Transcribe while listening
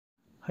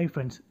Hi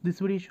friends, this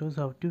video shows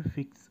how to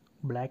fix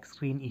black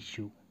screen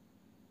issue.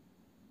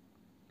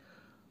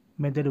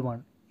 Method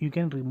 1. You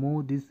can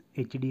remove this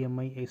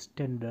HDMI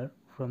extender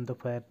from the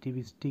Fire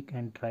TV stick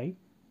and try.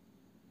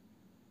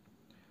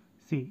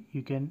 See,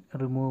 you can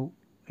remove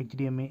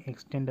HDMI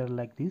extender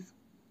like this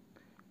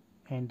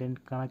and then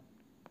connect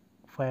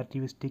Fire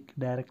TV stick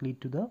directly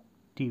to the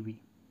TV.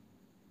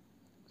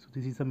 So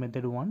this is a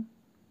method 1.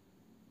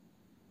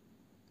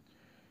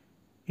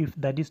 If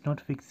that is not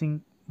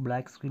fixing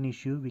black screen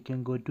issue, we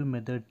can go to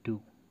method 2.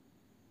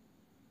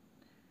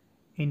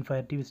 In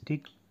Fire TV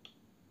stick,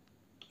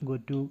 go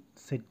to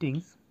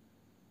settings,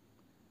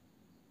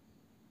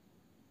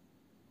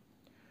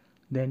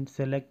 then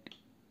select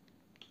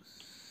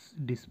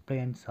display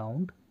and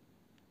sound,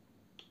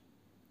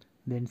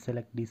 then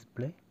select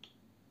display,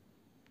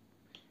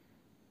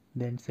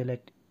 then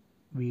select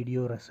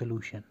video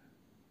resolution.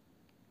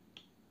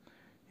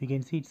 You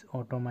can see it's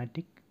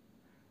automatic.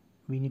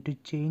 We need to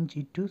change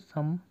it to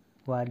some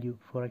value.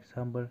 For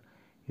example,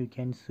 you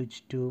can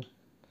switch to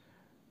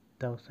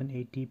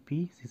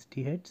 1080p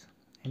 60 Hz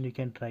and you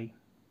can try,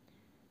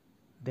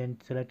 then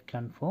select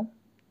confirm.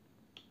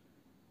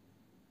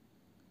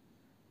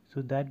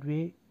 So that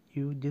way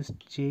you just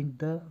change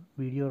the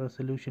video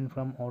resolution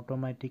from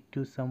automatic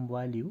to some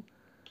value,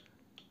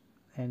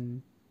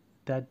 and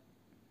that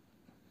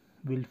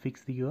will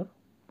fix your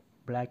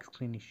black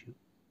screen issue.